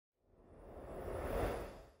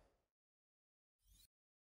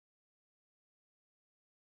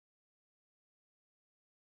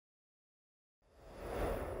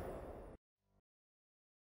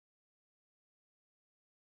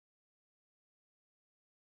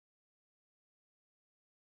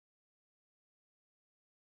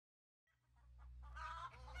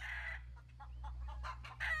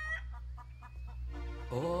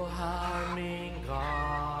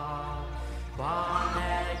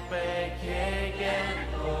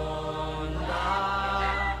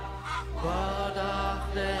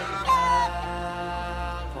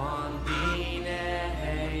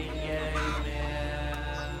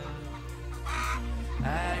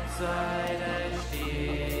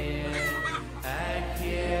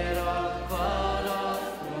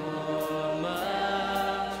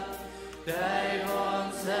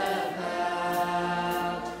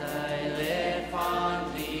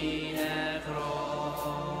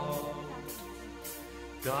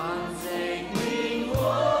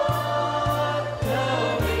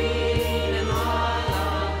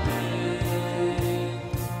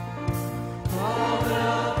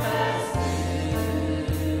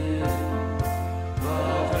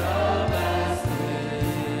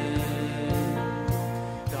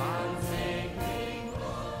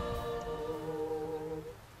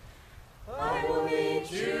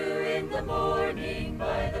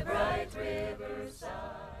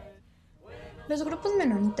Los grupos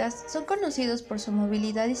menonitas son conocidos por su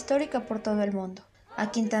movilidad histórica por todo el mundo. A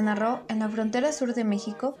Quintana Roo, en la frontera sur de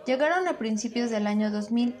México, llegaron a principios del año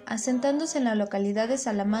 2000, asentándose en la localidad de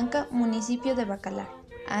Salamanca, municipio de Bacalar.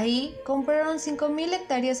 Ahí compraron 5,000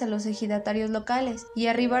 hectáreas a los ejidatarios locales y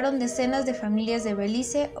arribaron decenas de familias de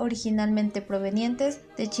Belice, originalmente provenientes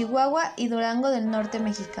de Chihuahua y Durango del norte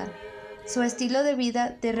mexicano. Su estilo de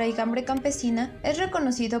vida de raigambre campesina es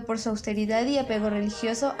reconocido por su austeridad y apego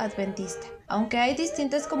religioso adventista. Aunque hay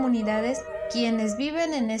distintas comunidades, quienes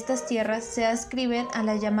viven en estas tierras se adscriben a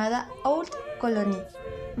la llamada Old Colony.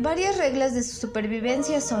 Varias reglas de su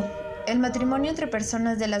supervivencia son el matrimonio entre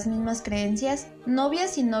personas de las mismas creencias,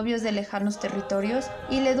 novias y novios de lejanos territorios,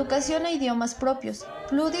 y la educación a idiomas propios,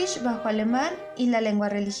 Pludish bajo alemán y la lengua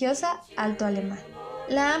religiosa alto alemán.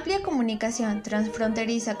 La amplia comunicación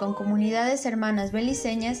transfronteriza con comunidades hermanas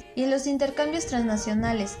beliceñas y los intercambios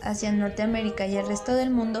transnacionales hacia Norteamérica y el resto del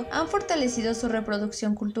mundo han fortalecido su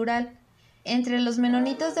reproducción cultural. Entre los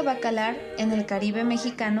menonitas de Bacalar, en el Caribe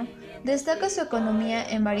mexicano, destaca su economía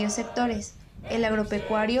en varios sectores: el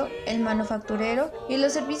agropecuario, el manufacturero y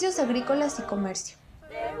los servicios agrícolas y comercio.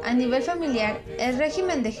 A nivel familiar, el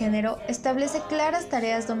régimen de género establece claras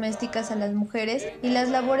tareas domésticas a las mujeres y las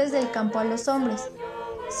labores del campo a los hombres.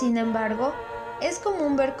 Sin embargo, es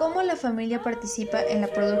común ver cómo la familia participa en la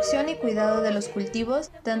producción y cuidado de los cultivos,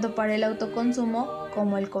 tanto para el autoconsumo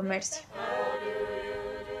como el comercio.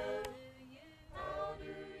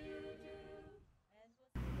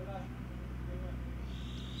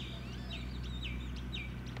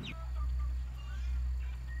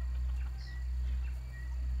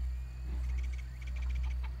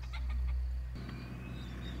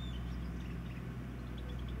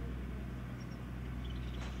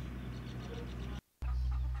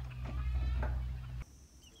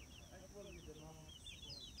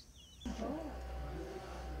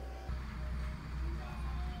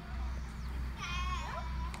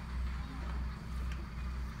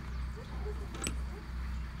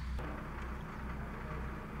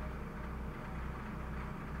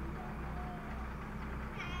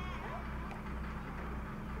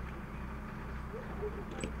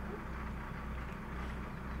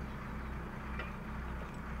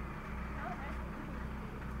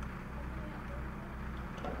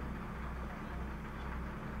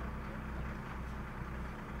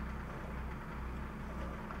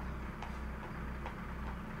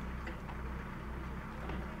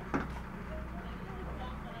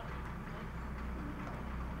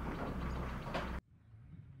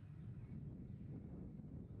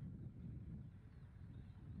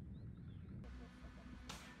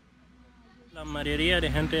 La mayoría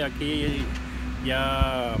de gente aquí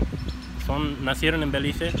ya nacieron en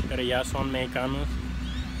Belice, pero ya son mexicanos.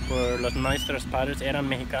 Por nuestros padres eran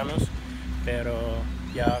mexicanos, pero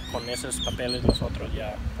ya con esos papeles nosotros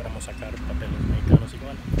ya podemos sacar papeles mexicanos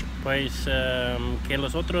igual. Pues que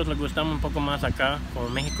los otros les gustamos un poco más acá, como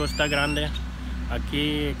México está grande.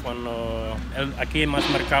 Aquí aquí hay más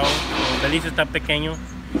mercado, Belice está pequeño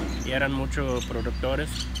y eran muchos productores.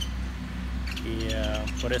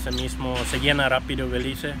 Y por eso mismo se llena rápido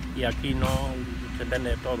Belice y aquí no se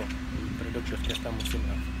vende todo, los productos que estamos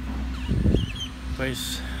haciendo.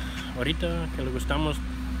 Pues ahorita que le gustamos,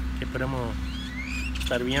 que podemos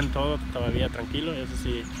estar bien todo, todavía tranquilo, eso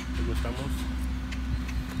sí le gustamos.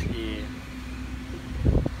 Y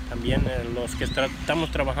también los que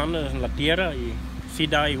estamos trabajando en la tierra y sí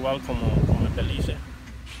da igual como en Belice.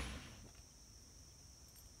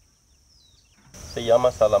 Se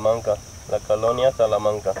llama Salamanca, la colonia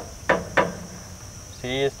Salamanca.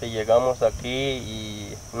 Sí, llegamos aquí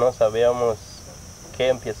y no sabíamos qué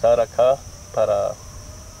empezar acá para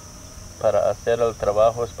para hacer el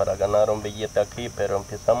trabajo, para ganar un billete aquí, pero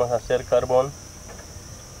empezamos a hacer carbón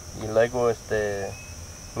y luego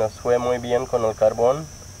nos fue muy bien con el carbón,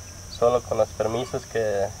 solo con los permisos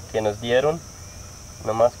que nos dieron,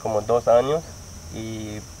 nomás como 2 años,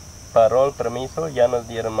 y paró el permiso, ya nos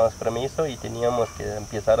dieron más permiso y teníamos que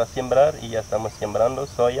empezar a sembrar, y ya estamos sembrando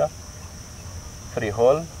soya,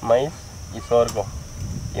 frijol, maíz y sorgo,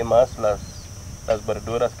 y más las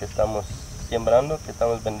verduras que estamos sembrando, que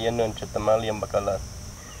estamos vendiendo en Chetumal y en Bacalar.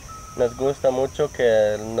 Nos gusta mucho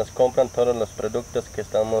que nos compran todos los productos que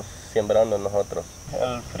estamos sembrando nosotros.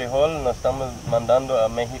 El frijol nos estamos mandando a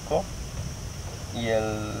México, y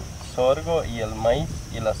el sorgo y el maíz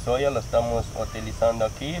y la soya lo estamos utilizando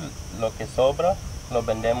aquí. Lo que sobra lo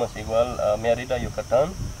vendemos igual a Mérida,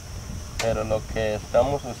 Yucatán, pero lo que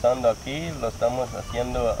estamos usando aquí lo estamos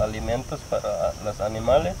haciendo alimentos para los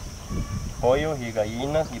animales, pollos y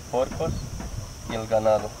gallinas y porcos y el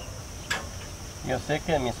ganado. Yo sé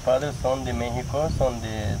que mis padres son de México, son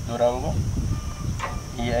de Durango,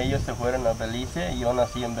 y ellos se fueron a Belice. Yo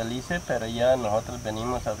nací en Belice, pero ya nosotros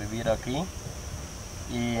venimos a vivir aquí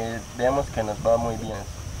y vemos que nos va muy bien.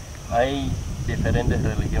 Hay diferentes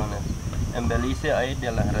religiones. En Belice hay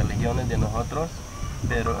de las religiones de nosotros,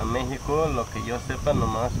 pero en México, lo que yo sepa,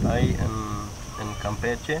 nomás hay en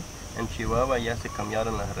Campeche, en Chihuahua ya se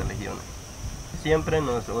cambiaron las religiones. Siempre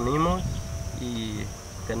nos unimos y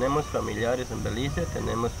tenemos familiares en Belice,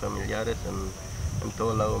 tenemos familiares en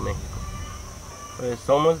todo lado de México. Pues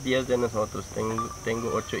somos 10 de nosotros,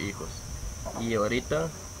 tengo 8 hijos, y ahorita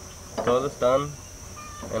todos están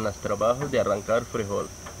en los trabajos de arrancar frijol.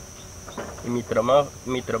 Y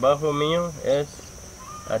mi trabajo mío es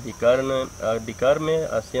dedicarme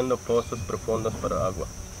haciendo pozos profundos para agua.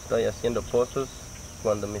 Estoy haciendo pozos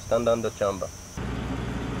cuando me están dando chamba.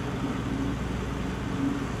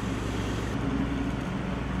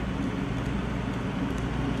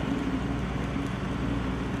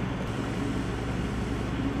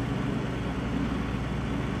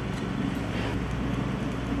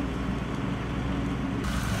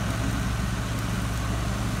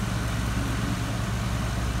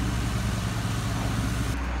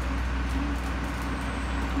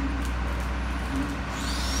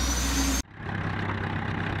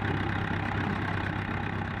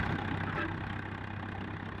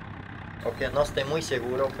 Ok, no estoy muy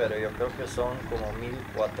seguro, pero yo creo que son como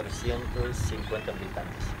 1.450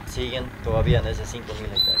 habitantes. Siguen todavía en esas 5.000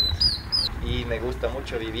 hectáreas. Y me gusta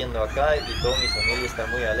mucho viviendo acá, y toda mi familia está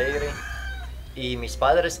muy alegre. Y mis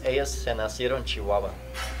padres, ellos se nacieron en Chihuahua,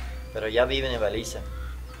 pero ya viven en Belice.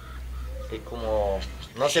 Y como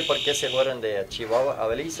no sé por qué se fueron de Chihuahua a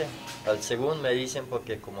Belice, al segundo me dicen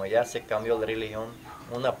porque como ya se cambió la religión,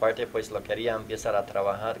 una parte pues lo quería empezar a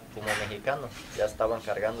trabajar como mexicano. Ya estaban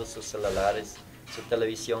cargando sus celulares, su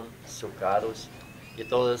televisión, sus carros y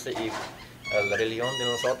todo eso. Y la religión de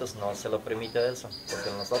nosotros no se lo permite eso,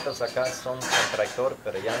 porque nosotros acá somos con tractor,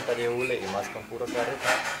 pero llanta de hule y más con puro carreta.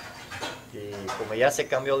 Y como ya se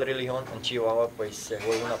cambió la religión en Chihuahua, pues se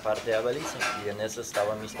fue una parte a Belice, y en eso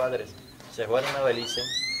estaban mis padres. Se fueron a Belice,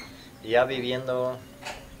 y ya viviendo,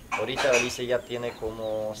 ahorita Belice ya tiene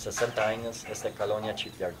como 60 años, esta colonia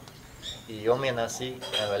Shipyard. Y yo me nací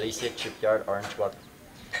en Belice, Shipyard, Orange Walk.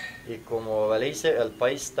 Y como Belice, el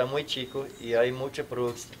país está muy chico y hay muchos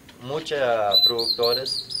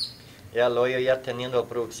productores, ya lo ya teniendo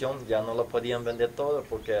producción, ya no lo podían vender todo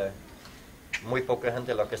porque muy poca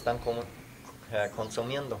gente lo que están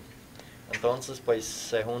consumiendo. Entonces pues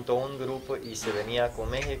se juntó un grupo y se venía con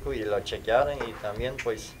México y lo chequearon, y también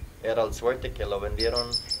pues era la suerte que lo vendieron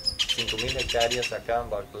 5.000 hectáreas acá en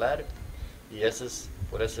Bacalar, y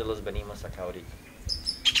por eso los venimos acá ahorita.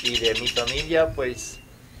 Y de mi familia pues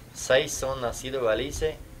 6 son nacidos en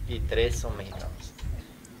Belice y 3 son mexicanos.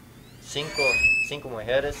 5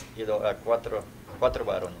 mujeres y 4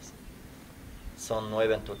 varones. Son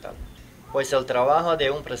 9 en total. Pues el trabajo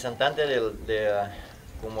de un representante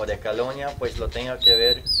como de colonia, pues lo tengo que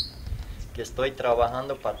ver que estoy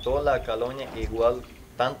trabajando para toda la colonia igual,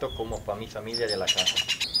 tanto como para mi familia de la casa.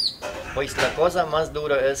 Pues la cosa más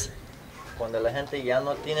dura es cuando la gente ya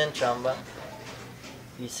no tiene chamba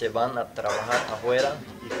y se van a trabajar afuera,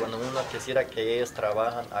 y cuando uno quisiera que ellos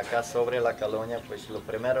trabajan acá sobre la colonia, pues lo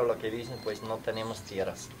primero lo que dicen, pues no tenemos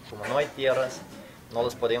tierras. Como no hay tierras, no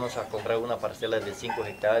los podemos comprar una parcela de 5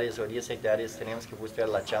 hectáreas o 10 hectáreas, tenemos que buscar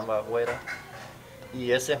la chamba afuera.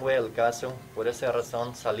 Y ese fue el caso. Por esa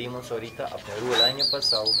razón salimos ahorita a Perú el año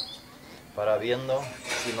pasado para viendo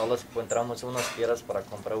si no les encontramos unas tierras para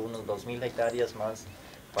comprar unos 2.000 hectáreas más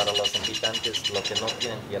para los habitantes, los que no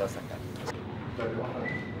tienen tierras acá.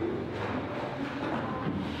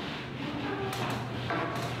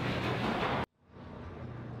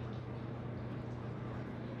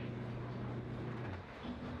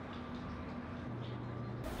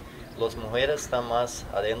 Las mujeres están más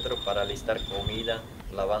adentro para alistar comida,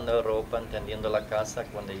 lavando ropa, tendiendo la casa.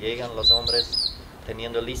 Cuando llegan los hombres,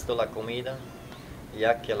 teniendo listo la comida,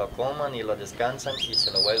 ya que lo coman y lo descansan y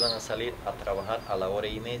se lo vuelven a salir a trabajar a la hora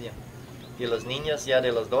y media. Y los niños ya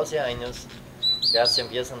de los 12 años ya se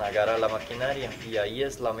empiezan a agarrar la maquinaria y ahí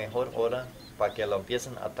es la mejor hora para que lo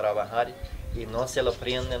empiecen a trabajar y no se lo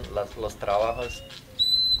prenden los trabajos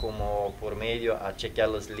como por medio a chequear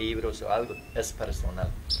los libros o algo, es personal.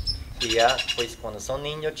 Y ya pues cuando son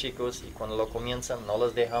niños chicos y cuando lo comienzan no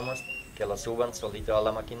los dejamos que lo suban solito a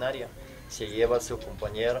la maquinaria, se lleva a su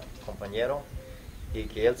compañero y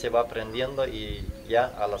que él se va aprendiendo y ya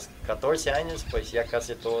a los 14 años pues ya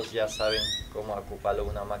casi todos ya saben cómo ocupar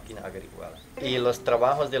una máquina agrícola. Y los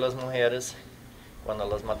trabajos de las mujeres, cuando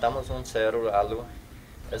los matamos un cerdo o algo,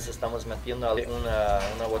 estamos metiendo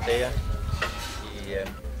una botella y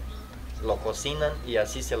lo cocinan y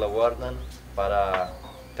así se lo guardan para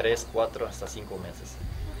 3, 4 hasta 5 meses.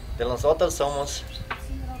 De nosotros somos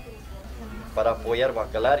para apoyar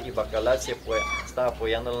Bacalar y Bacalar está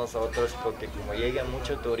apoyando a nosotros porque como llega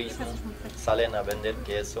mucho turismo, salen a vender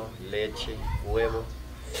queso, leche, huevo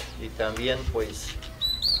y también pues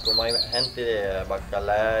como hay gente de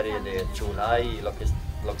Bacalar y de Chulay y lo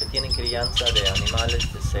que tienen crianza de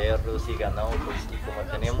animales, de cerdos y ganado, pues y como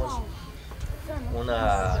tenemos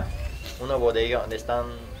una bodega donde están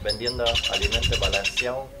vendiendo alimento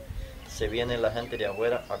balanceado, se viene la gente de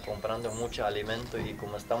afuera a comprando mucho alimento y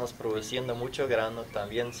como estamos produciendo mucho grano,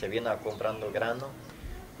 también se viene a comprando grano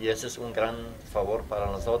y ese es un gran favor para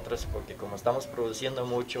nosotros porque como estamos produciendo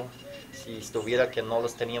mucho, si estuviera que no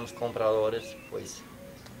los teníamos compradores, pues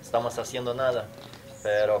estamos haciendo nada,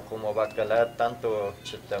 pero como Bacalar, tanto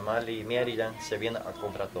Chetumal y Mérida, se viene a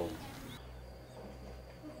comprar todo.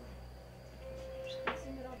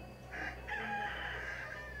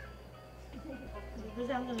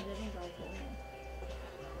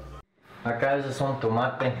 Acá esos son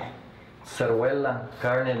tomate, ciruela,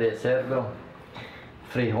 carne de cerdo,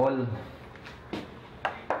 frijol,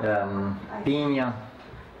 piña,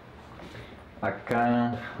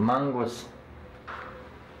 acá mangos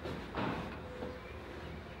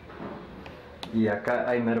y acá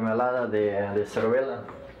hay mermelada de ciruela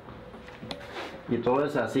y todo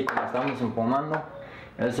eso así como estamos empomando,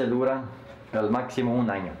 ese dura al máximo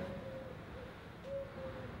 1 año.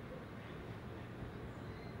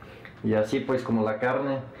 Y así pues como la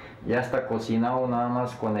carne ya está cocinado, nada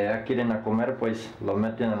más cuando ya quieren a comer pues lo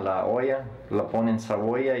meten en la olla, lo ponen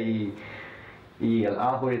cebolla y el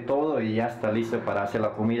ajo y todo y ya está listo para hacer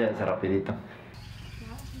la comida, es rapidito.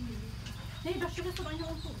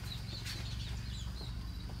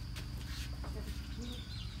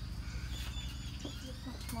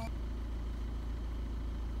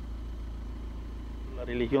 La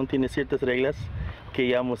religión tiene ciertas reglas que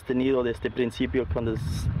ya hemos tenido desde el principio cuando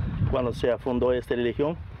se fundó esta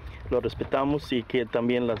religión, lo respetamos y que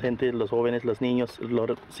también la gente, los jóvenes, los niños lo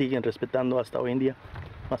siguen respetando hasta hoy en día,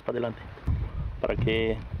 más para adelante, para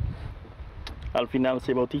que al final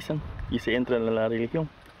se bautizan y se entran en la religión.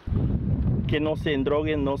 Que no se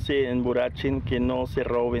endroguen, no se emborrachen, que no se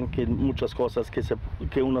roben, que muchas cosas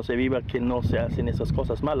que uno se viva, que no se hacen esas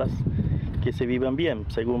cosas malas, que se vivan bien,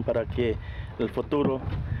 según para que el futuro,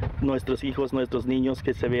 nuestros hijos, nuestros niños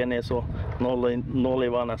que se vean eso, no le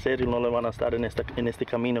van a hacer y no le van a estar en este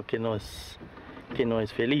camino que no es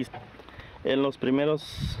feliz. En los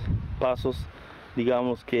primeros pasos,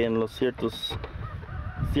 digamos que en los ciertos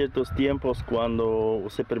tiempos cuando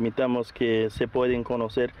se permitamos que se pueden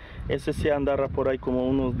conocer, ese se andará por ahí como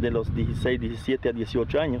unos de los 16, 17 a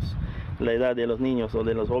 18 años, la edad de los niños o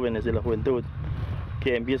de los jóvenes de la juventud,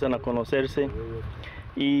 que empiezan a conocerse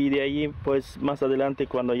y de ahí pues más adelante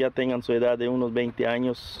cuando ya tengan su edad de unos 20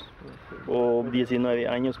 años o 19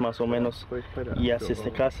 años más o menos, ya se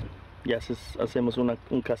casan, ya hacemos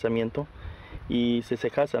un casamiento y se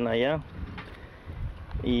casan allá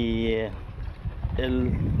y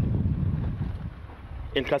el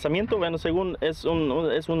casamiento, bueno, según es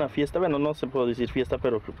una fiesta, bueno, no se puede decir fiesta,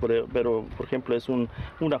 pero por ejemplo es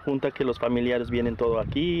una junta que los familiares vienen todo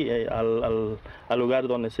aquí al lugar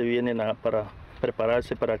donde se vienen para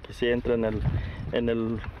prepararse para que se entre en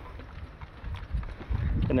el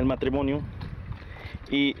matrimonio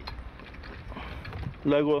y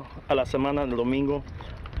luego a la semana, el domingo,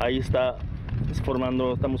 ahí estamos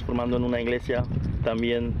formando en una iglesia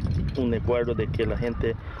también un acuerdo de que la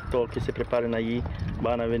gente, todo que se preparen allí,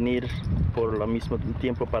 van a venir por el mismo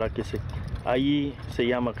tiempo para que allí se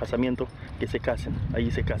llama casamiento, que se casen, allí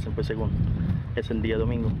se casen, pues según es el día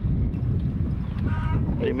domingo.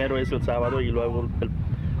 Primero es el sábado y luego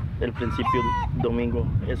el principio domingo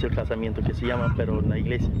es el casamiento que se llama, pero en la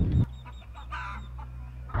iglesia.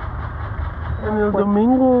 En el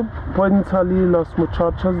domingo pueden salir las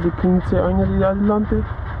muchachas de 15 años y adelante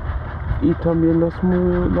y también los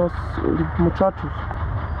muchachos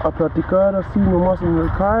a platicar así nomás en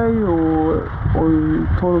el calle o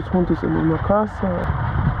todos juntos en una casa.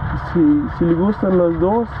 Si le gustan los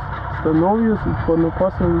dos, están novios y cuando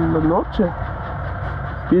pasan la noche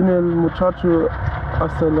viene el muchacho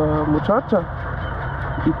hasta la muchacha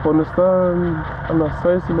y cuando están a las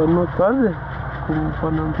 6 de la tarde, como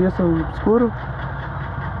cuando empieza el oscuro,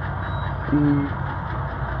 y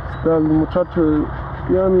está el muchacho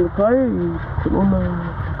ya en la calle y con una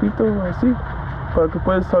poquito así para que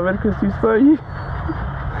puedas saber que sí está allí.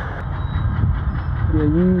 De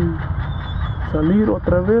allí salir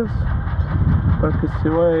otra vez para que se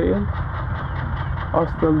vaya él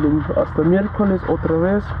hasta miércoles otra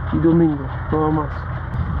vez y domingo, nada más,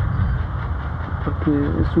 porque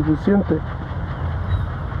es suficiente.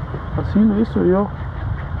 Así lo hizo yo.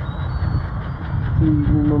 Y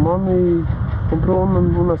mi mamá me compró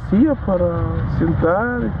una silla para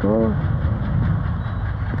sentar y todo.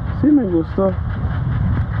 Sí me gustó.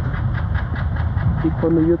 Y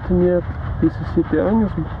cuando yo tenía 17 años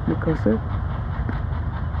me casé.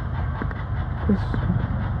 Es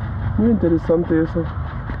muy interesante eso.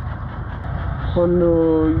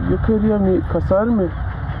 Cuando yo quería casarme,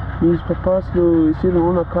 mis papás lo hicieron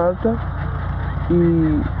una carta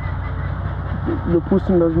y lo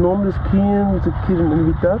puse en los nombres, quién se quieren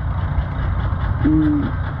invitar, y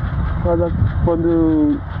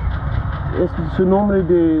cuando es su nombre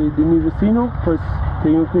de mi vecino, pues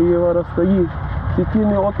tengo que llevar hasta allí. Si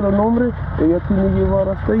tiene otro nombre, ella tiene que llevar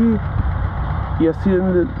hasta allí, y así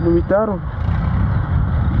lo invitaron,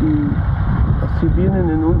 y así vienen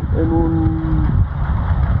en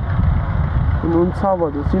un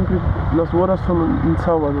sábado, siempre las bodas son un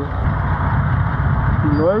sábado,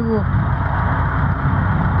 y luego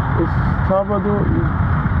es sábado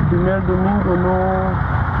y primer domingo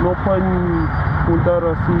no pueden juntar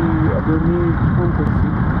así a dormir juntos,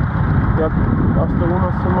 ya hasta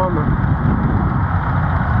una semana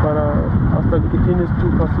hasta que tienes tu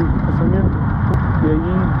casamiento, y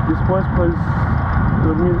allí después puedes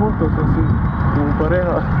dormir juntos así como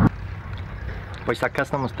pareja. Pues acá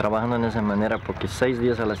estamos trabajando en esa manera porque 6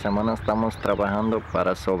 días a la semana estamos trabajando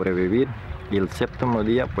para sobrevivir. Y el séptimo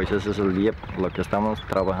día, pues ese es el día por lo que estamos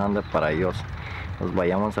trabajando para Dios. Nos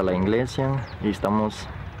vayamos a la iglesia y estamos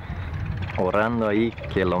orando ahí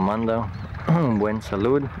que lo manda un buen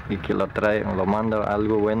salud y que lo manda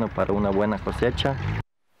algo bueno para una buena cosecha.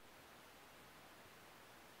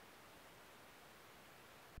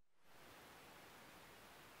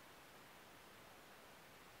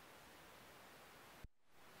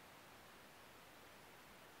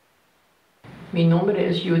 Mi nombre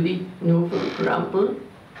es Judith Rampel,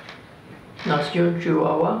 nació en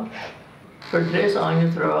Chihuahua. Por 3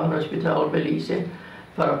 años trabajo en el hospital Belice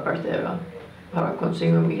para partera, para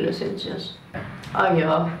conseguir mis licencias.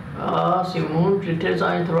 Hace mucho, 3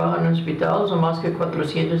 años trabajo en el hospital, son más que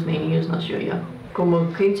 400 niños nació ya. Como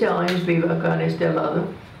 15 años vivo acá en este lado.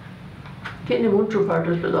 Tiene muchas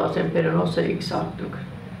partes que lo hacen, pero no sé exacto.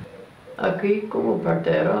 Aquí como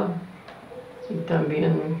partera y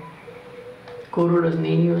también curo a los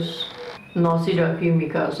niños, nacido aquí en mi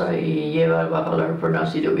casa y lleva al Bacalar por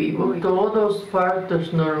nacido vivo. Todos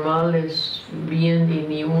partos normales, bien, y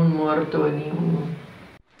ni un muerto, ni un...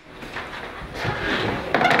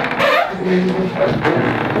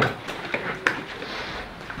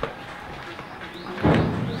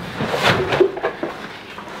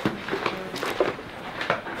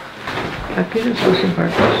 Aquí los hacen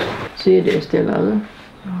partos, sí, de este lado,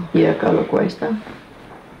 y acá lo cuesta.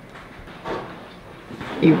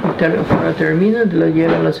 Y cuando termina, la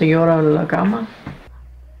lleva la señora a la cama.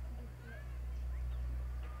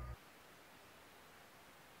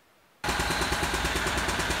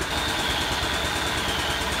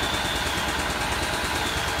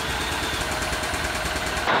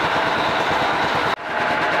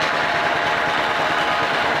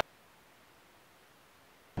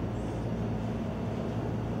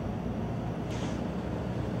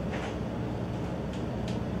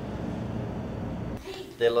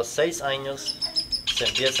 De los 6 años se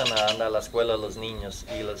empiezan a andar a la escuela los niños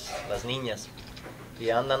y las niñas,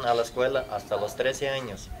 y andan a la escuela hasta los 13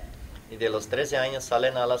 años, y de los 13 años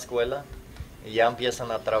salen a la escuela y ya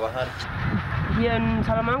empiezan a trabajar. Hier in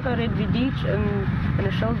Salamanca reden wir Deutsch, in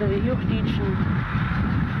der Schule reden wir auch Deutsch.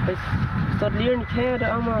 Pues dort lernen die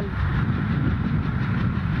Kinder allemaal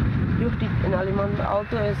Deutsch in Alemán.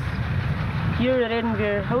 Auto ist, hier reden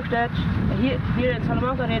wir Hochdeutsch, hier in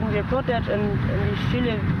Salamanca reden wir Plattdeutsch, und in der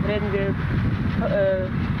Schule reden wir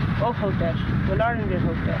auch Hochdeutsch. Wir lernen wir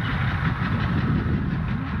Hochdeutsch.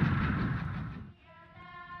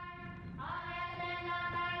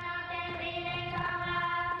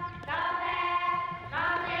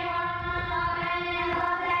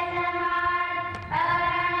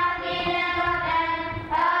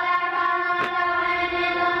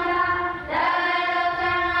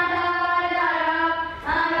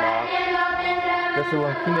 Så var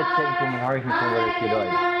en timme tänkt på man har inte kommit idag.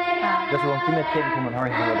 Det så var en timme tänkt på man har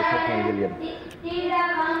inte kommit till Belice.